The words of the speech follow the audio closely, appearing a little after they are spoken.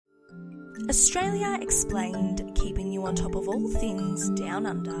Australia Explained, keeping you on top of all things down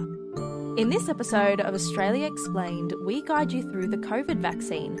under. In this episode of Australia Explained, we guide you through the COVID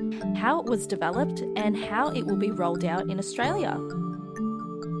vaccine, how it was developed and how it will be rolled out in Australia.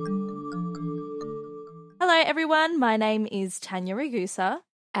 Hello everyone, my name is Tanya Ragusa.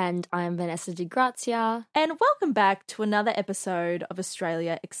 And I'm Vanessa Di Grazia. And welcome back to another episode of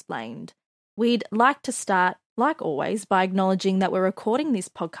Australia Explained. We'd like to start, like always, by acknowledging that we're recording this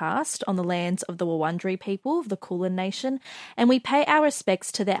podcast on the lands of the Wurundjeri people of the Kulin Nation, and we pay our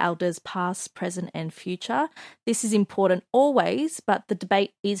respects to their elders past, present and future. This is important always, but the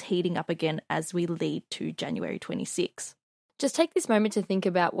debate is heating up again as we lead to January 26. Just take this moment to think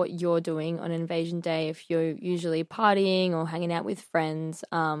about what you're doing on Invasion Day if you're usually partying or hanging out with friends.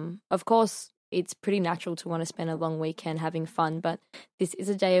 Of course, it's pretty natural to want to spend a long weekend having fun, but this is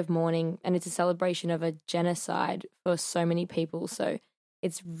a day of mourning and it's a celebration of a genocide for so many people. So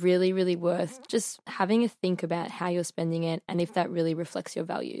it's really, really worth just having a think about how you're spending it and if that really reflects your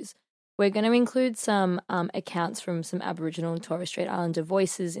values. We're going to include some accounts from some Aboriginal and Torres Strait Islander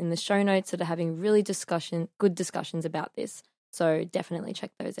voices in the show notes that are having really good discussions about this. So definitely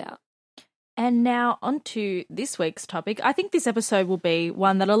check those out. And now on to this week's topic. I think this episode will be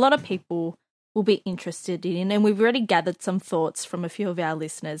one that a lot of people will be interested in, and we've already gathered some thoughts from a few of our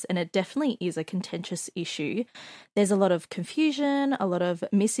listeners, and it definitely is a contentious issue. There's a lot of confusion, a lot of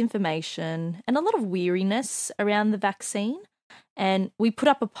misinformation, and a lot of weariness around the vaccine. And we put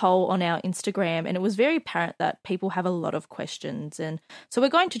up a poll on our Instagram, and it was very apparent that people have a lot of questions, and so we're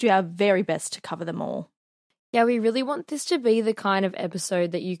going to do our very best to cover them all. Yeah, we really want this to be the kind of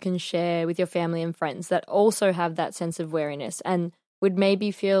episode that you can share with your family and friends that also have that sense of wariness and would maybe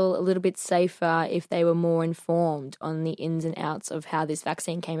feel a little bit safer if they were more informed on the ins and outs of how this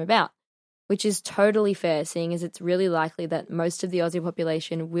vaccine came about, which is totally fair, seeing as it's really likely that most of the Aussie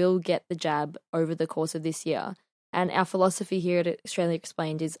population will get the jab over the course of this year. And our philosophy here at Australia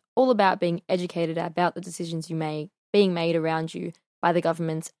Explained is all about being educated about the decisions being made around you by the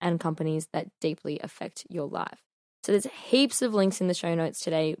governments and companies that deeply affect your life. So there's heaps of links in the show notes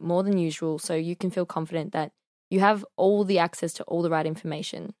today, more than usual, so you can feel confident that you have all the access to all the right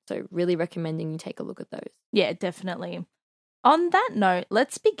information. So really recommending you take a look at those. Yeah, definitely. On that note,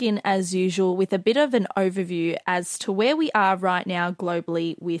 let's begin as usual with a bit of an overview as to where we are right now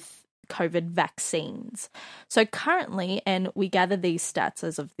globally with COVID vaccines. So currently, and we gather these stats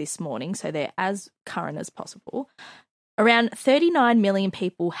as of this morning, so they're as current as possible, around 39 million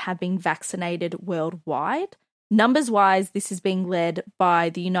people have been vaccinated worldwide. Numbers-wise, this is being led by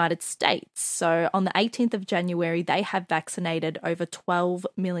the United States. So on the 18th of January, they have vaccinated over 12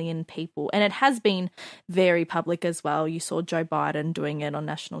 million people. And it has been very public as well. You saw Joe Biden doing it on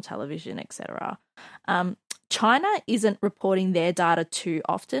national television, etc. China isn't reporting their data too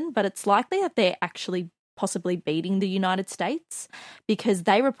often, but it's likely that they're actually possibly beating the United States because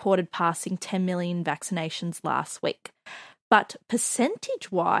they reported passing 10 million vaccinations last week. But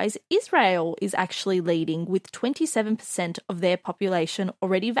percentage-wise, Israel is actually leading with 27% of their population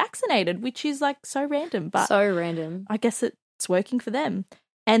already vaccinated, which is like so random. But so random. I guess it's working for them.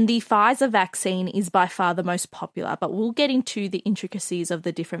 And the Pfizer vaccine is by far the most popular, but we'll get into the intricacies of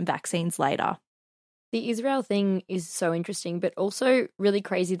the different vaccines later. The Israel thing is so interesting, but also really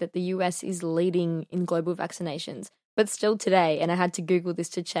crazy that the US is leading in global vaccinations. But still today, and I had to Google this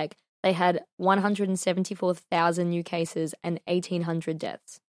to check, they had 174,000 new cases and 1,800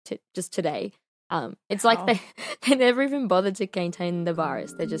 deaths just today. It's like they never even bothered to contain the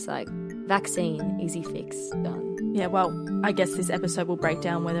virus. They're just like, vaccine, easy fix, done. Yeah, well, I guess this episode will break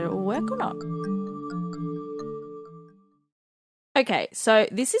down whether it will work or not. Okay, so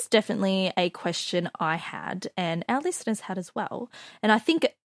this is definitely a question I had and our listeners had as well. And I think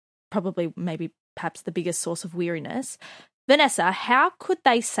probably perhaps the biggest source of weariness. Vanessa, how could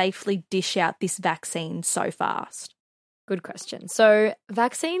they safely dish out this vaccine so fast? Good question. So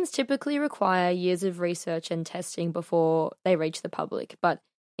vaccines typically require years of research and testing before they reach the public. But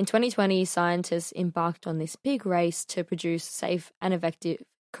in 2020, scientists embarked on this big race to produce safe and effective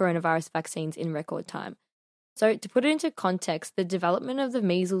coronavirus vaccines in record time. So to put it into context, the development of the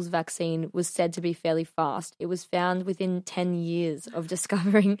measles vaccine was said to be fairly fast. It was found within 10 years of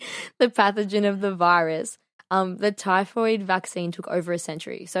discovering the pathogen of the virus. The typhoid vaccine took over a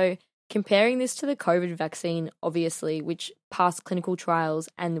century. So comparing this to the COVID vaccine, obviously, which passed clinical trials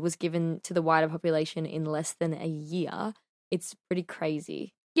and was given to the wider population in less than a year, it's pretty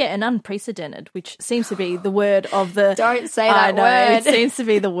crazy. Yeah, and unprecedented, which seems to be the word of the... Don't say that word. It seems to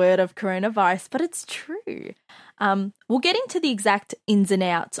be the word of coronavirus, but it's true. We'll get into the exact ins and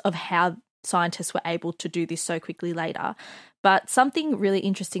outs of how scientists were able to do this so quickly later. But something really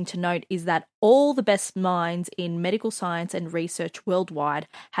interesting to note is that all the best minds in medical science and research worldwide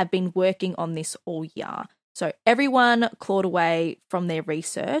have been working on this all year. So everyone clawed away from their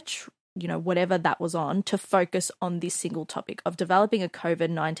research, whatever that was on, to focus on this single topic of developing a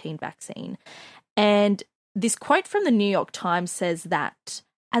COVID-19 vaccine. And this quote from the New York Times says that,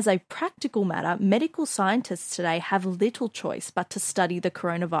 as a practical matter, medical scientists today have little choice but to study the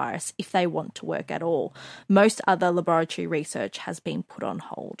coronavirus if they want to work at all. Most other laboratory research has been put on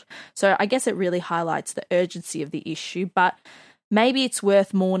hold. So I guess it really highlights the urgency of the issue, but maybe it's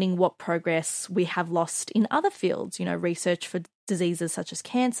worth mourning what progress we have lost in other fields, research for diseases such as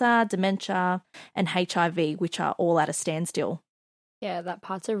cancer, dementia, and HIV, which are all at a standstill. Yeah, that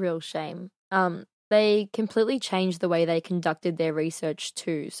part's a real shame. They completely changed the way they conducted their research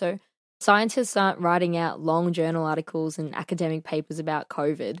too. So scientists aren't writing out long journal articles and academic papers about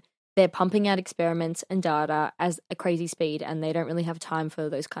COVID. They're pumping out experiments and data at a crazy speed, and they don't really have time for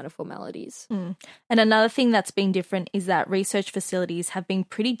those kind of formalities. And another thing that's been different is that research facilities have been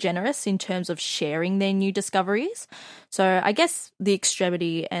pretty generous in terms of sharing their new discoveries. So I guess the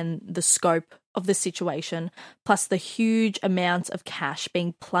extremity and the scope of the situation, plus the huge amounts of cash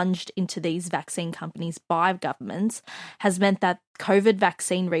being plunged into these vaccine companies by governments, has meant that COVID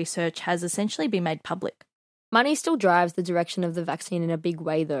vaccine research has essentially been made public. Money still drives the direction of the vaccine in a big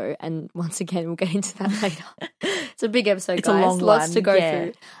way, though, and once again, we'll get into that later. It's a big episode, it's guys. A long Lots one. to go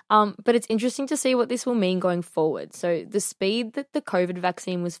through. But it's interesting to see what this will mean going forward. So the speed that the COVID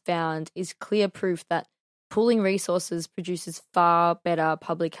vaccine was found is clear proof that pooling resources produces far better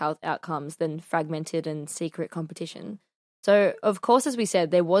public health outcomes than fragmented and secret competition. So, of course, as we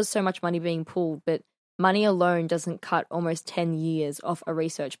said, there was so much money being pooled, but money alone doesn't cut almost 10 years off a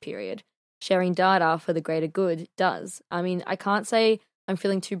research period. Sharing data for the greater good does. I mean, I can't say I'm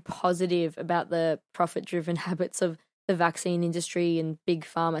feeling too positive about the profit-driven habits of the vaccine industry and big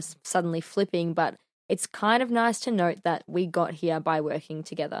pharma suddenly flipping, but it's kind of nice to note that we got here by working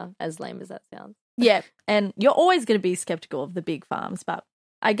together, as lame as that sounds. Yeah, and you're always going to be skeptical of the big farms, but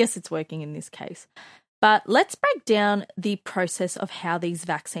I guess it's working in this case. But let's break down the process of how these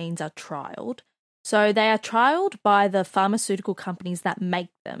vaccines are trialled. So they are trialled by the pharmaceutical companies that make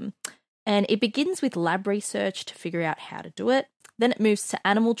them. And it begins with lab research to figure out how to do it. Then it moves to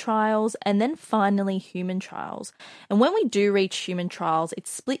animal trials and then finally human trials. And when we do reach human trials,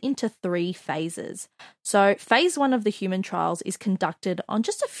 it's split into 3 phases. So phase 1 of the human trials is conducted on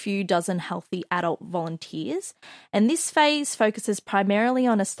just a few dozen healthy adult volunteers. And this phase focuses primarily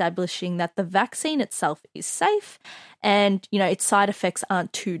on establishing that the vaccine itself is safe and, its side effects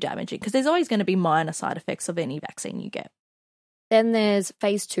aren't too damaging, because there's always going to be minor side effects of any vaccine you get. Then there's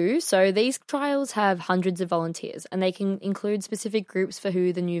phase 2. So these trials have hundreds of volunteers, and they can include specific groups for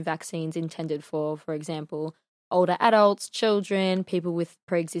who the new vaccine's intended for example, older adults, children, people with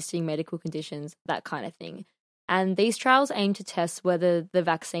pre-existing medical conditions, that kind of thing. And these trials aim to test whether the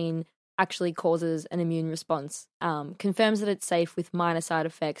vaccine actually causes an immune response, confirms that it's safe with minor side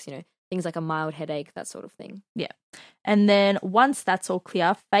effects, things like a mild headache, that sort of thing. Yeah. And then once that's all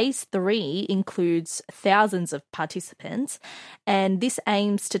clear, phase 3 includes thousands of participants, and this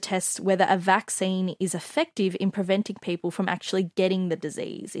aims to test whether a vaccine is effective in preventing people from actually getting the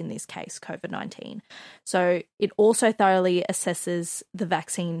disease, in this case, COVID-19. So it also thoroughly assesses the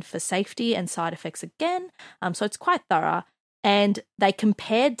vaccine for safety and side effects again, so it's quite thorough, and they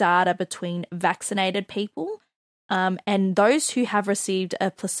compare data between vaccinated people and those who have received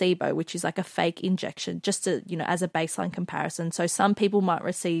a placebo, which is like a fake injection, just to, as a baseline comparison. So some people might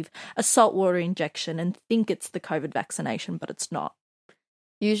receive a saltwater injection and think it's the COVID vaccination, but it's not.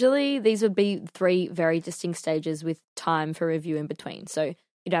 Usually these would be 3 very distinct stages with time for review in between. So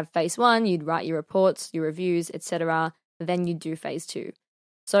you'd have phase 1, you'd write your reports, your reviews, etc. Then you'd do phase 2.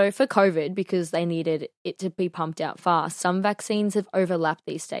 So for COVID, because they needed it to be pumped out fast, some vaccines have overlapped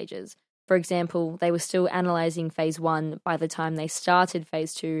these stages. For example, they were still analysing phase 1 by the time they started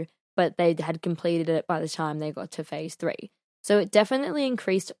phase 2, but they had completed it by the time they got to phase 3. So it definitely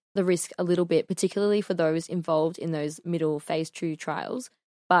increased the risk a little bit, particularly for those involved in those middle phase 2 trials,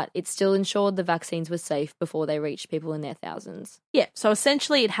 but it still ensured the vaccines were safe before they reached people in their thousands. Yeah, so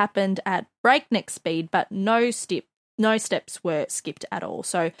essentially it happened at breakneck speed, but no steps were skipped at all.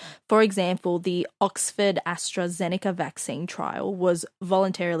 So, for example, the Oxford AstraZeneca vaccine trial was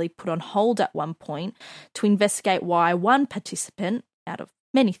voluntarily put on hold at one point to investigate why one participant, out of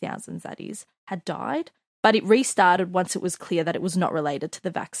many thousands that is, had died, but it restarted once it was clear that it was not related to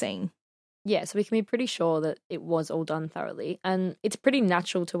the vaccine. Yeah, so we can be pretty sure that it was all done thoroughly. And it's pretty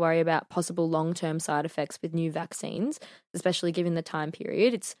natural to worry about possible long-term side effects with new vaccines, especially given the time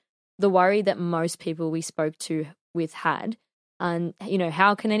period. It's the worry that most people we spoke to with had. And,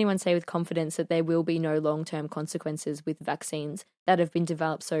 how can anyone say with confidence that there will be no long-term consequences with vaccines that have been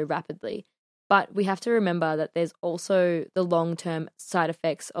developed so rapidly? But we have to remember that there's also the long-term side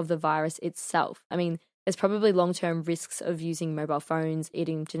effects of the virus itself. I mean, there's probably long-term risks of using mobile phones,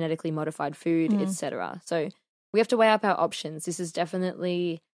 eating genetically modified food, etc. So we have to weigh up our options. This is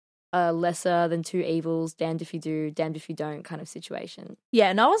definitely a lesser than two evils, damned if you do, damned if you don't kind of situation. Yeah,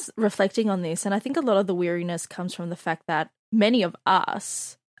 and I was reflecting on this, and I think a lot of the weariness comes from the fact that many of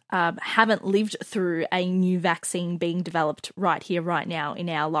us haven't lived through a new vaccine being developed right here, right now in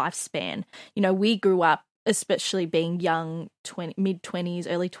our lifespan. We grew up, especially being young, mid-20s,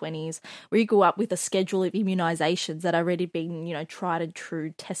 early 20s, we grew up with a schedule of immunizations that already been, tried and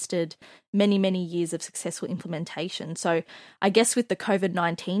true, tested, many, many years of successful implementation. So I guess with the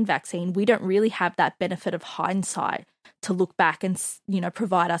COVID-19 vaccine, we don't really have that benefit of hindsight to look back and,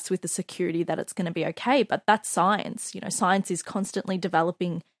 provide us with the security that it's going to be okay. But that's science. Science is constantly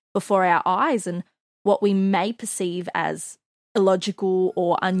developing before our eyes, and what we may perceive as illogical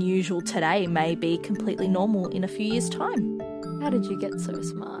or unusual today may be completely normal in a few years' time. How did you get so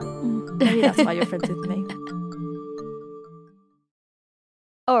smart? Maybe that's why you're friends with me.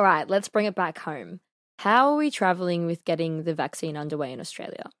 All right, let's bring it back home. How are we travelling with getting the vaccine underway in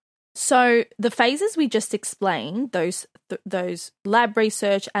Australia? So the phases we just explained, those lab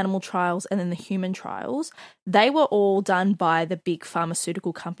research, animal trials, and then the human trials, they were all done by the big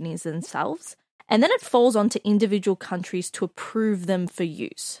pharmaceutical companies themselves. And then it falls onto individual countries to approve them for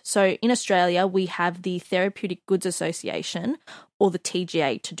use. So in Australia, we have the Therapeutic Goods Association, or the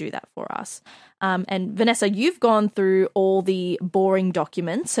TGA, to do that for us. And Vanessa, you've gone through all the boring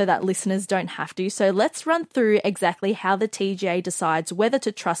documents so that listeners don't have to. So let's run through exactly how the TGA decides whether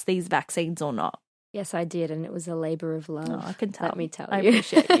to trust these vaccines or not. Yes, I did, and it was a labour of love. Oh, I can tell. Let me tell you. I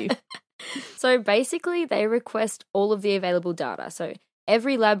appreciate you. So basically, they request all of the available data. So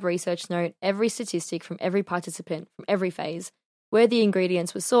every lab research note, every statistic from every participant, from every phase, where the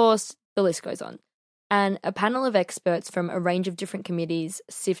ingredients were sourced, the list goes on. And a panel of experts from a range of different committees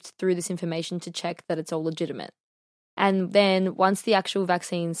sift through this information to check that it's all legitimate. And then once the actual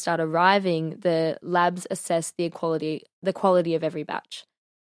vaccines start arriving, the labs assess the quality of every batch.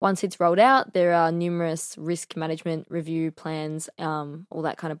 Once it's rolled out, there are numerous risk management review plans, all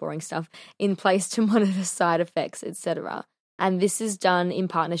that kind of boring stuff, in place to monitor side effects, etc. And this is done in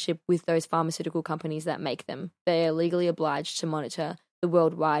partnership with those pharmaceutical companies that make them. They are legally obliged to monitor the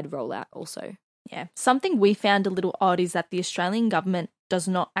worldwide rollout also. Yeah. Something we found a little odd is that the Australian government does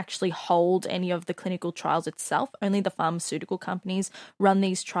not actually hold any of the clinical trials itself. Only the pharmaceutical companies run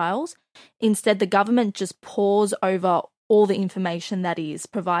these trials. Instead, the government just pores over all the information that is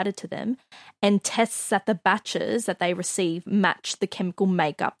provided to them and tests that the batches that they receive match the chemical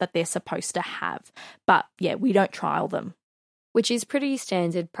makeup that they're supposed to have. But yeah, we don't trial them. Which is pretty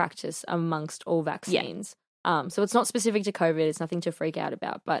standard practice amongst all vaccines. Yeah. So it's not specific to COVID. It's nothing to freak out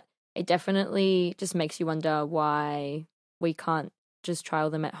about, but it definitely just makes you wonder why we can't just trial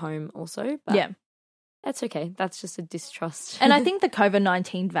them at home also. But yeah, that's okay. That's just a distrust. And I think the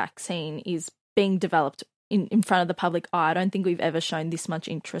COVID-19 vaccine is being developed in front of the public eye. I don't think we've ever shown this much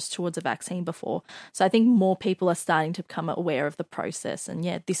interest towards a vaccine before. So I think more people are starting to become aware of the process. And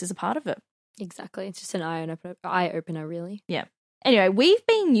yeah, this is a part of it. Exactly. It's just an eye-opener, really. Yeah. Anyway, we've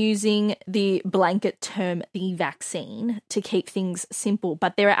been using the blanket term, the vaccine, to keep things simple,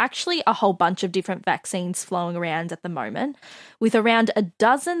 but there are actually a whole bunch of different vaccines flowing around at the moment, with around a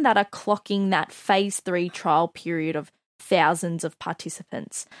dozen that are clocking that phase 3 trial period of thousands of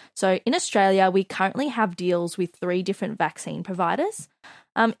participants. So in Australia, we currently have deals with 3 different vaccine providers.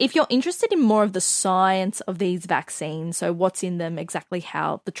 If you're interested in more of the science of these vaccines, so what's in them, exactly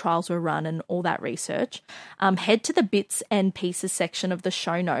how the trials were run and all that research, head to the bits and pieces section of the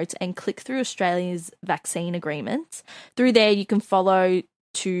show notes and click through Australia's vaccine agreements. Through there, you can follow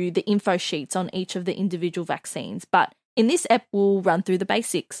to the info sheets on each of the individual vaccines. But in this ep, we'll run through the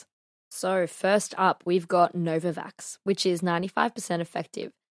basics. So first up, we've got Novavax, which is 95%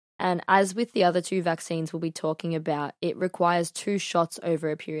 effective. And as with the other 2 vaccines we'll be talking about, it requires 2 shots over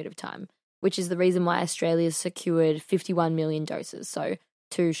a period of time, which is the reason why Australia's secured 51 million doses. So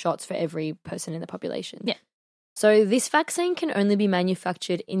 2 shots for every person in the population. Yeah. So this vaccine can only be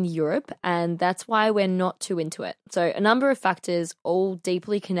manufactured in Europe, and that's why we're not too into it. So a number of factors, all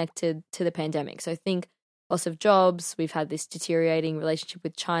deeply connected to the pandemic. So think loss of jobs, we've had this deteriorating relationship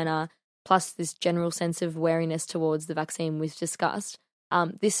with China, plus this general sense of wariness towards the vaccine we've discussed.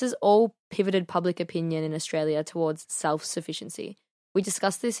 This has all pivoted public opinion in Australia towards self-sufficiency. We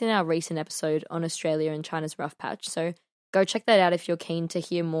discussed this in our recent episode on Australia and China's rough patch, so go check that out if you're keen to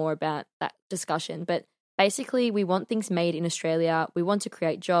hear more about that discussion. But basically, we want things made in Australia, we want to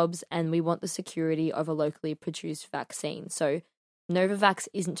create jobs, and we want the security of a locally produced vaccine. So Novavax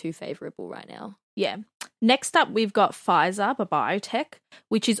isn't too favourable right now. Yeah. Next up, we've got Pfizer by biotech,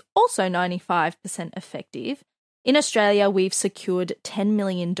 which is also 95% effective. In Australia, we've secured 10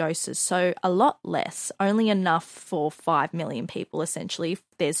 million doses, so a lot less, only enough for 5 million people, essentially.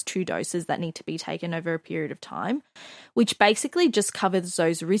 There's 2 doses that need to be taken over a period of time, which basically just covers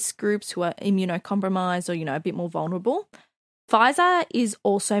those risk groups who are immunocompromised or, a bit more vulnerable. Pfizer is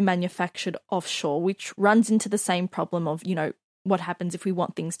also manufactured offshore, which runs into the same problem of, what happens if we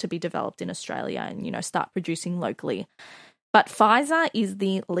want things to be developed in Australia and, start producing locally. But Pfizer is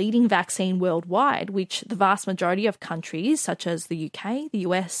the leading vaccine worldwide, which the vast majority of countries, such as the UK, the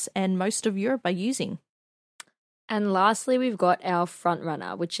US, and most of Europe, are using. And lastly, we've got our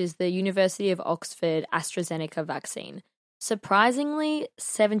frontrunner, which is the University of Oxford AstraZeneca vaccine. Surprisingly,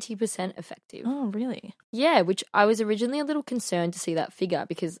 70% effective. Oh, really? Yeah, which I was originally a little concerned to see that figure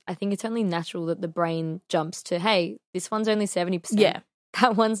because I think it's only natural that the brain jumps to, hey, this one's only 70%. Yeah.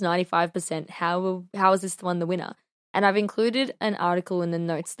 That one's 95%. How is this one the winner? And I've included an article in the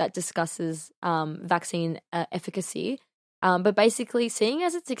notes that discusses vaccine efficacy. But basically, seeing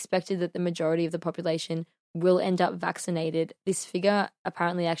as it's expected that the majority of the population will end up vaccinated, this figure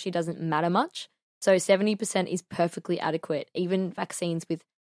apparently actually doesn't matter much. So 70% is perfectly adequate. Even vaccines with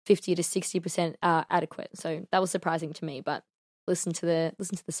 50 to 60% are adequate. So that was surprising to me. But listen to the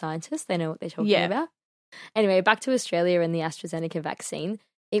scientists; they know what they're talking about. Anyway, back to Australia and the AstraZeneca vaccine.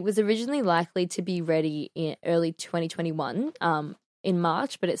 It was originally likely to be ready in early 2021, in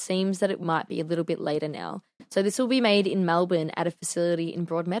March, but it seems that it might be a little bit later now. So this will be made in Melbourne at a facility in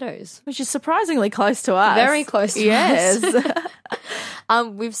Broadmeadows. Which is surprisingly close to us. Very close to us. Yes.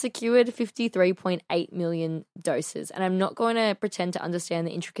 We've secured 53.8 million doses, and I'm not going to pretend to understand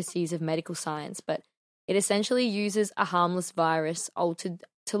the intricacies of medical science, but it essentially uses a harmless virus altered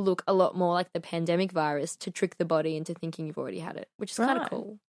to look a lot more like the pandemic virus to trick the body into thinking you've already had it, which is kind of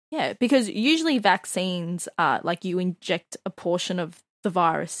cool. Yeah, because usually vaccines are like you inject a portion of the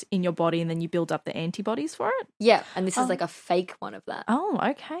virus in your body and then you build up the antibodies for it. Yeah, and this is like a fake one of that. Oh,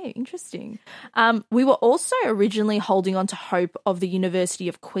 okay. Interesting. We were also originally holding on to hope of the University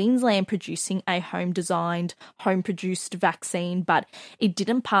of Queensland producing a home-designed, home-produced vaccine, but it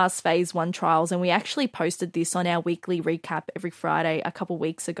didn't pass phase 1 trials, and we actually posted this on our weekly recap every Friday a couple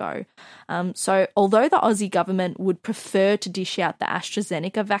weeks ago. So although the Aussie government would prefer to dish out the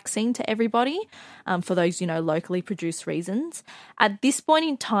AstraZeneca vaccine to everybody for those, locally produced reasons, at this point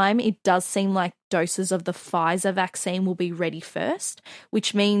in time, it does seem like doses of the Pfizer vaccine will be ready first,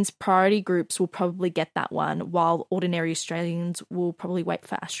 which means priority groups will probably get that one, while ordinary Australians will probably wait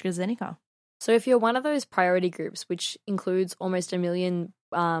for AstraZeneca. So if you're one of those priority groups, which includes almost 1 million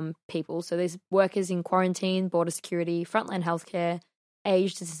people, so there's workers in quarantine, border security, frontline healthcare,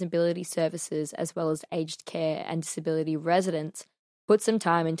 aged disability services, as well as aged care and disability residents, put some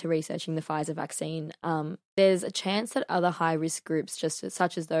time into researching the Pfizer vaccine. There's a chance that other high-risk groups,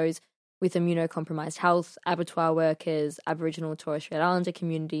 such as those with immunocompromised health, abattoir workers, Aboriginal and Torres Strait Islander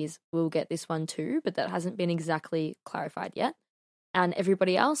communities will get this one too, but that hasn't been exactly clarified yet. And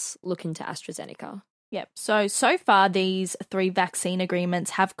everybody else, look into AstraZeneca. Yep. So far, these 3 vaccine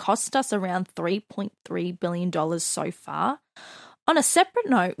agreements have cost us around $3.3 billion so far. On a separate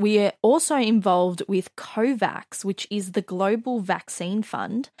note, we are also involved with COVAX, which is the Global Vaccine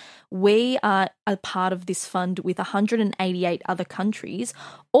Fund. We are a part of this fund with 188 other countries,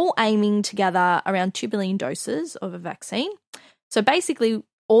 all aiming to gather around 2 billion doses of a vaccine. So basically,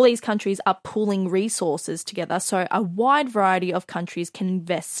 all these countries are pooling resources together so a wide variety of countries can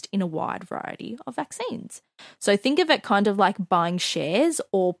invest in a wide variety of vaccines. So think of it kind of like buying shares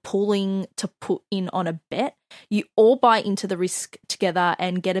or pooling to put in on a bet. You all buy into the risk together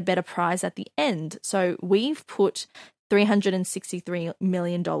and get a better prize at the end. So we've put $363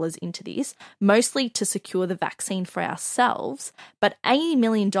 million into this, mostly to secure the vaccine for ourselves, but $80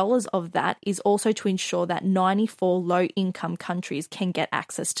 million of that is also to ensure that 94 low-income countries can get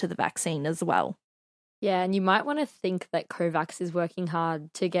access to the vaccine as well. Yeah, and you might want to think that COVAX is working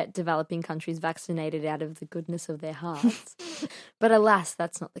hard to get developing countries vaccinated out of the goodness of their hearts. But alas,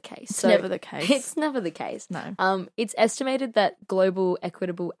 that's not the case. It's never the case. It's never the case. No. It's estimated that global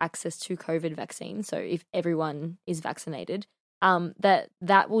equitable access to COVID vaccine, so if everyone is vaccinated,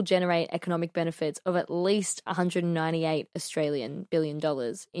 that will generate economic benefits of at least $198 Australian billion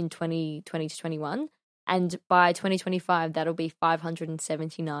in 2020 to 21. And by 2025, that'll be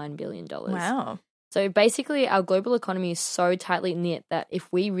 $579 billion. Wow. So basically, our global economy is so tightly knit that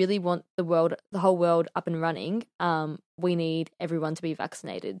if we really want the whole world up and running, we need everyone to be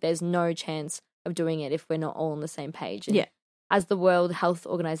vaccinated. There's no chance of doing it if we're not all on the same page. And as the World Health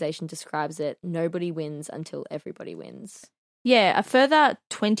Organization describes it, nobody wins until everybody wins. Yeah, a further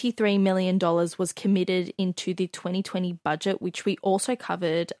 $23 million was committed into the 2020 budget, which we also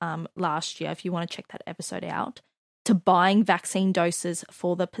covered last year, if you want to check that episode out, to buying vaccine doses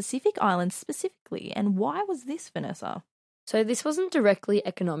for the Pacific Islands specifically. And why was this, Vanessa? So this wasn't directly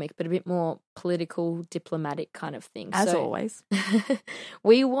economic, but a bit more political, diplomatic kind of thing. As always.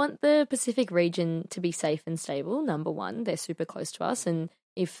 We want the Pacific region to be safe and stable, number one. They're super close to us. And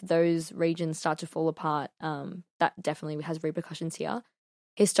if those regions start to fall apart, that definitely has repercussions here.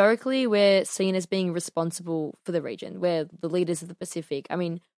 Historically, we're seen as being responsible for the region. We're the leaders of the Pacific. I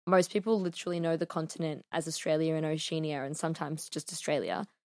mean, most people literally know the continent as Australia and Oceania, and sometimes just Australia.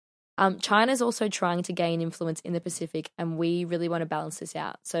 China's also trying to gain influence in the Pacific, and we really want to balance this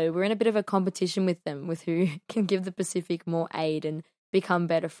out. So we're in a bit of a competition with them, with who can give the Pacific more aid and become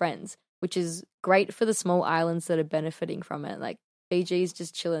better friends, which is great for the small islands that are benefiting from it. Like Fiji's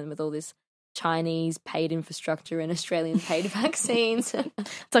just chilling with all this Chinese paid infrastructure and Australian paid vaccines.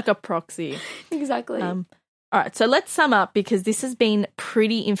 It's like a proxy. Exactly. All right, so let's sum up because this has been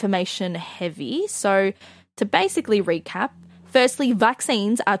pretty information heavy. So to basically recap, firstly,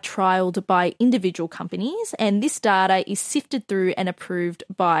 vaccines are trialled by individual companies, and this data is sifted through and approved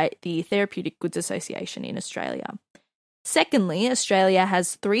by the Therapeutic Goods Association in Australia. Secondly, Australia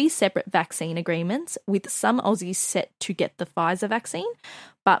has 3 separate vaccine agreements, with some Aussies set to get the Pfizer vaccine,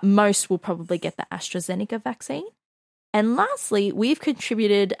 but most will probably get the AstraZeneca vaccine. And lastly, we've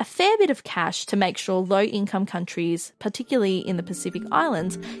contributed a fair bit of cash to make sure low-income countries, particularly in the Pacific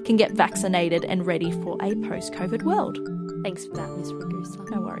Islands, can get vaccinated and ready for a post-COVID world. Thanks for that, Miss Ragusa.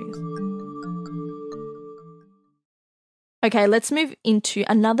 No worries. Okay, let's move into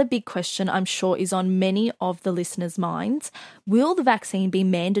another big question I'm sure is on many of the listeners' minds. Will the vaccine be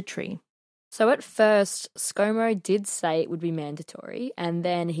mandatory? So at first, ScoMo did say it would be mandatory, and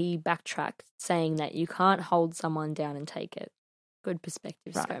then he backtracked, saying that you can't hold someone down and take it. Good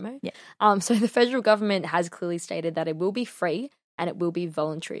perspective, Right. ScoMo. Yeah. So the federal government has clearly stated that it will be free and it will be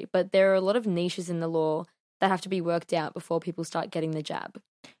voluntary, but there are a lot of niches in the law that have to be worked out before people start getting the jab.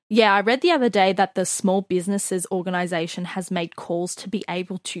 Yeah, I read the other day that the Small Businesses Organisation has made calls to be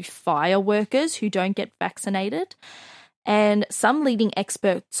able to fire workers who don't get vaccinated. And some leading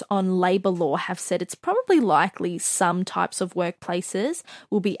experts on labour law have said it's probably likely some types of workplaces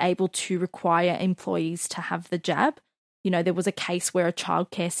will be able to require employees to have the jab. You know, there was a case where a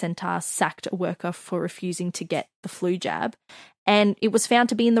childcare centre sacked a worker for refusing to get the flu jab, and it was found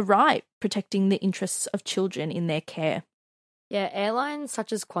to be in the right, protecting the interests of children in their care. Yeah, airlines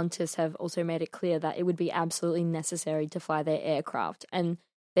such as Qantas have also made it clear that it would be absolutely necessary to fly their aircraft, and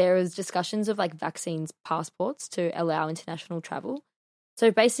there is discussions of like vaccines passports to allow international travel.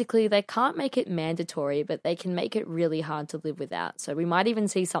 So basically, they can't make it mandatory, but they can make it really hard to live without. So we might even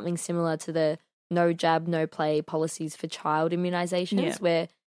see something similar to the no jab, no play policies for child immunisations, where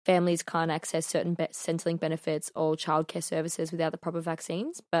families can't access certain Centrelink benefits or childcare services without the proper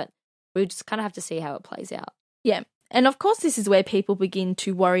vaccines. But we just kind of have to see how it plays out. Yeah. And of course, this is where people begin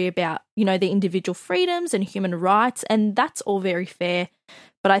to worry about, you know, the individual freedoms and human rights, and that's all very fair.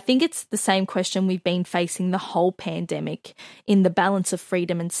 But I think it's the same question we've been facing the whole pandemic in the balance of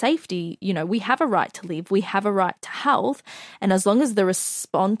freedom and safety. You know, we have a right to live, we have a right to health, and as long as the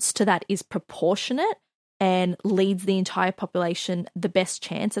response to that is proportionate and leads the entire population the best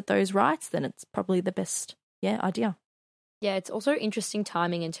chance at those rights, then it's probably the best, idea. Yeah, it's also interesting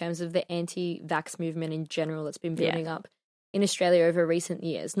timing in terms of the anti-vax movement in general that's been building up in Australia over recent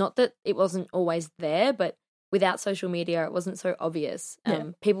years. Not that it wasn't always there, but without social media, it wasn't so obvious.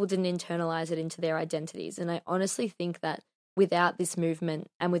 People didn't internalize it into their identities. And I honestly think that without this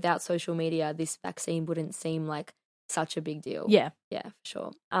movement and without social media, this vaccine wouldn't seem like such a big deal. Yeah, for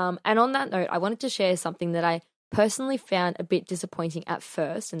sure. And on that note, I wanted to share something that I personally found a bit disappointing at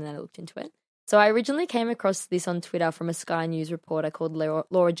first, and then I looked into it. So I originally came across this on Twitter from a Sky News reporter called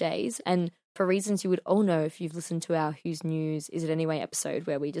Laura Jays, and for reasons you would all know if you've listened to our Who's News Is It Anyway episode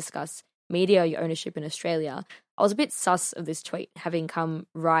where we discuss media ownership in Australia, I was a bit sus of this tweet, having come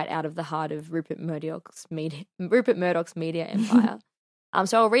right out of the heart of Rupert Murdoch's media empire.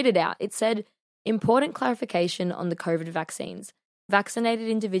 So I'll read it out. It said, "Important clarification on the COVID vaccines. Vaccinated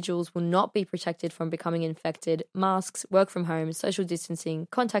individuals will not be protected from becoming infected. Masks, work from home, social distancing,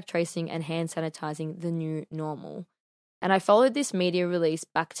 contact tracing, and hand sanitizing the new normal." And I followed this media release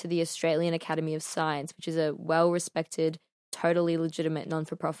back to the Australian Academy of Science, which is a well-respected totally legitimate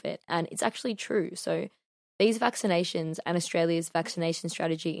non-for-profit, and it's actually true. So these vaccinations and Australia's vaccination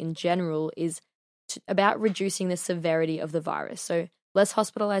strategy in general is about reducing the severity of the virus. So less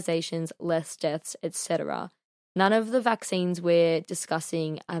hospitalizations, less deaths, etc. None of the vaccines we're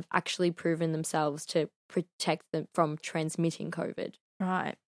discussing have actually proven themselves to protect them from transmitting COVID.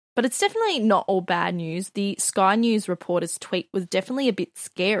 Right. But it's definitely not all bad news. The Sky News reporter's tweet was definitely a bit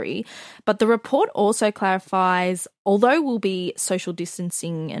scary, but the report also clarifies, although we'll be social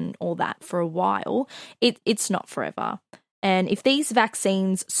distancing and all that for a while, it's not forever. And if these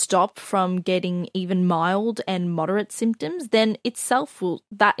vaccines stop from getting even mild and moderate symptoms, then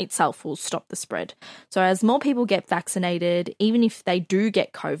that itself will stop the spread. So as more people get vaccinated, even if they do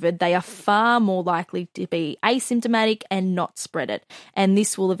get COVID, they are far more likely to be asymptomatic and not spread it. And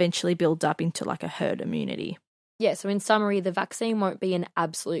this will eventually build up into like a herd immunity. Yeah, so in summary, the vaccine won't be an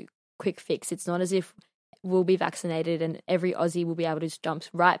absolute quick fix. It's not as if we'll be vaccinated and every Aussie will be able to jump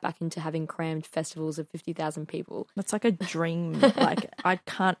right back into having crammed festivals of 50,000 people. That's like a dream. Like, I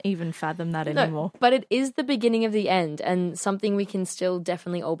can't even fathom that anymore. But it is the beginning of the end and something we can still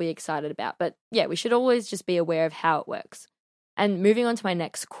definitely all be excited about. But yeah, we should always just be aware of how it works. And moving on to my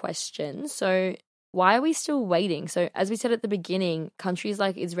next question. So why are we still waiting? So as we said at the beginning, countries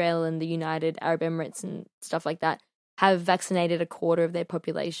like Israel and the United Arab Emirates and stuff like that have vaccinated a quarter of their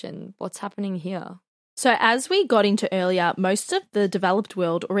population. What's happening here? So as we got into earlier, most of the developed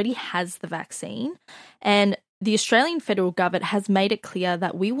world already has the vaccine, and the Australian federal government has made it clear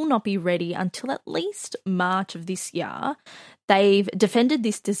that we will not be ready until at least March of this year. They've defended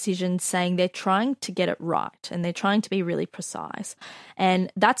this decision, saying they're trying to get it right and they're trying to be really precise.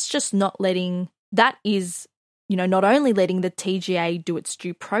 And that's just not not only letting the TGA do its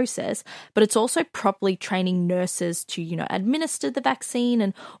due process, but it's also properly training nurses to, administer the vaccine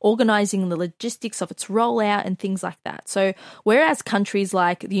and organising the logistics of its rollout and things like that. So whereas countries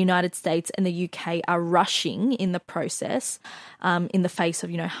like the United States and the UK are rushing in the process, in the face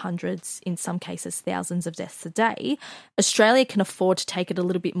of, hundreds, in some cases thousands of deaths a day, Australia can afford to take it a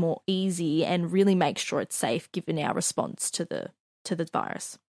little bit more easy and really make sure it's safe given our response to the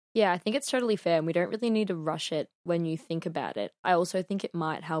virus. Yeah, I think it's totally fair, and we don't really need to rush it when you think about it. I also think it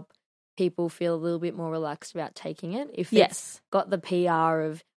might help people feel a little bit more relaxed about taking it. If it's got the PR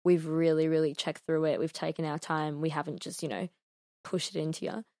of we've really, really checked through it, we've taken our time, we haven't just, pushed it into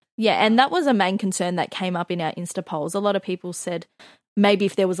you. Yeah, and that was a main concern that came up in our Insta polls. A lot of people said maybe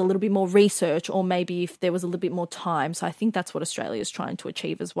if there was a little bit more research or maybe if there was a little bit more time. So I think that's what Australia is trying to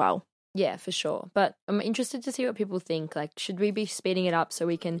achieve as well. Yeah, for sure. But I'm interested to see what people think. Like, should we be speeding it up so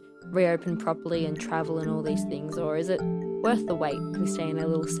we can reopen properly and travel and all these things? Or is it worth the wait if we stay in a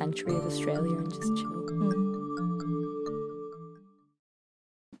little sanctuary of Australia and just chill?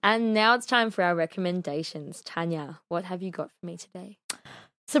 And now it's time for our recommendations. Tanya, what have you got for me today?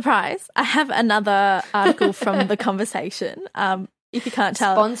 Surprise. I have another article from The Conversation. If you can't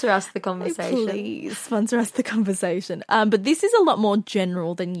tell. Sponsor us the conversation. Please sponsor us the conversation. But this is a lot more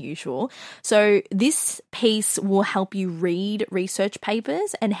general than usual. So this piece will help you read research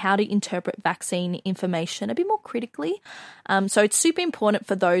papers and how to interpret vaccine information a bit more critically. So it's super important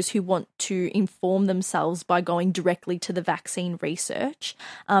for those who want to inform themselves by going directly to the vaccine research.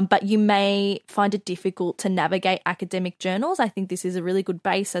 But you may find it difficult to navigate academic journals. I think this is a really good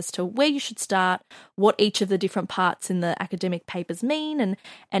base as to where you should start, what each of the different parts in the academic papers mean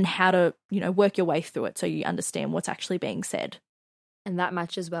and how to, work your way through it so you understand what's actually being said. And that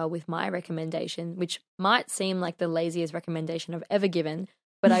matches well with my recommendation, which might seem like the laziest recommendation I've ever given,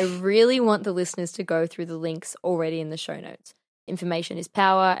 but I really want the listeners to go through the links already in the show notes. Information is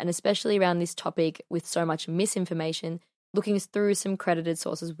power, and especially around this topic with so much misinformation, looking through some credited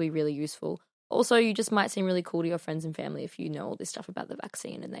sources will be really useful. Also, you just might seem really cool to your friends and family if you know all this stuff about the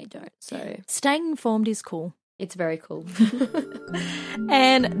vaccine and they don't. So staying informed is cool. It's very cool.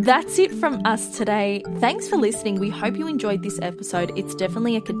 And that's it from us today. Thanks for listening. We hope you enjoyed this episode. It's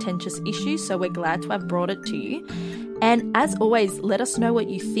definitely a contentious issue, so we're glad to have brought it to you. And as always, let us know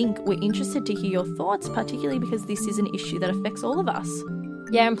what you think. We're interested to hear your thoughts, particularly because this is an issue that affects all of us.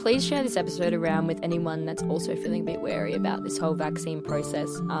 Yeah, and please share this episode around with anyone that's also feeling a bit wary about this whole vaccine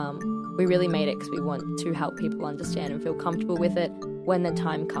process. We really made it because we want to help people understand and feel comfortable with it when the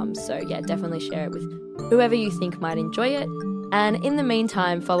time comes. So yeah, definitely share it with whoever you think might enjoy it. And in the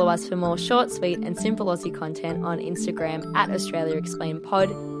meantime, follow us for more short, sweet and simple Aussie content on Instagram at Australia Explained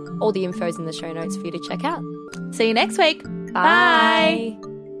Pod. All the info's in the show notes for you to check out. See you next week. Bye.